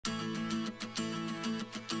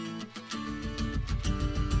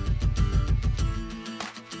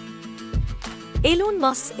Elon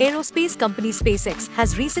Musk's aerospace company SpaceX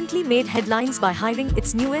has recently made headlines by hiring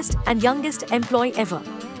its newest and youngest employee ever.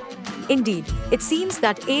 Indeed, it seems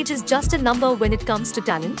that age is just a number when it comes to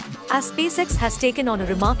talent, as SpaceX has taken on a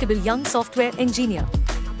remarkable young software engineer.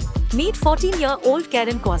 Meet 14-year-old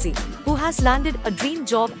Kairan Quazi, who has landed a dream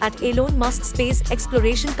job at Elon Musk's space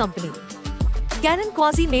exploration company. Kairan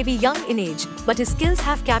Quazi may be young in age, but his skills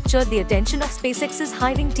have captured the attention of SpaceX's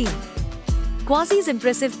hiring team. Quazi's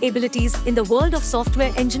impressive abilities in the world of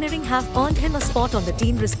software engineering have earned him a spot on the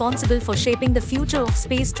team responsible for shaping the future of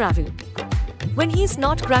space travel. When he's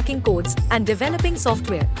not cracking codes and developing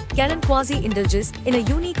software, Kairan Quazi indulges in a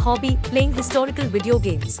unique hobby, playing historical video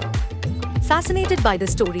games. Fascinated by the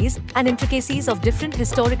stories and intricacies of different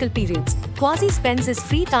historical periods, Quazi spends his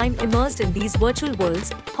free time immersed in these virtual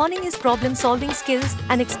worlds, honing his problem-solving skills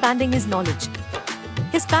and expanding his knowledge.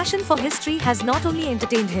 His passion for history has not only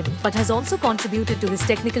entertained him but has also contributed to his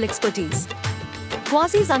technical expertise.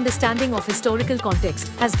 Quazi's understanding of historical context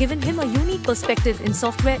has given him a unique perspective in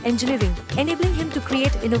software engineering, enabling him to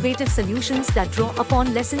create innovative solutions that draw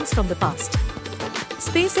upon lessons from the past.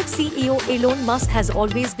 SpaceX CEO Elon Musk has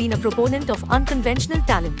always been a proponent of unconventional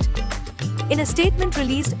talent. In a statement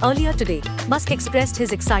released earlier today, Musk expressed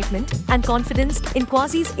his excitement and confidence in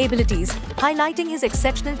Quazi's abilities, highlighting his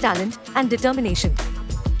exceptional talent and determination.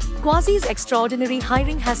 Quazi's extraordinary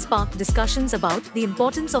hiring has sparked discussions about the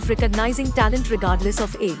importance of recognizing talent regardless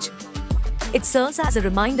of age. It serves as a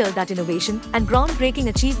reminder that innovation and groundbreaking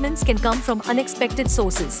achievements can come from unexpected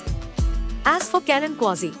sources. As for Kairan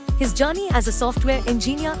Quazi, his journey as a software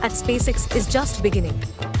engineer at SpaceX is just beginning.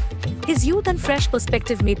 His youth and fresh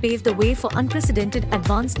perspective may pave the way for unprecedented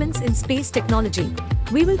advancements in space technology.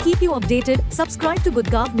 We will keep you updated. Subscribe to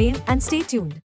Gudgaon Mail and stay tuned.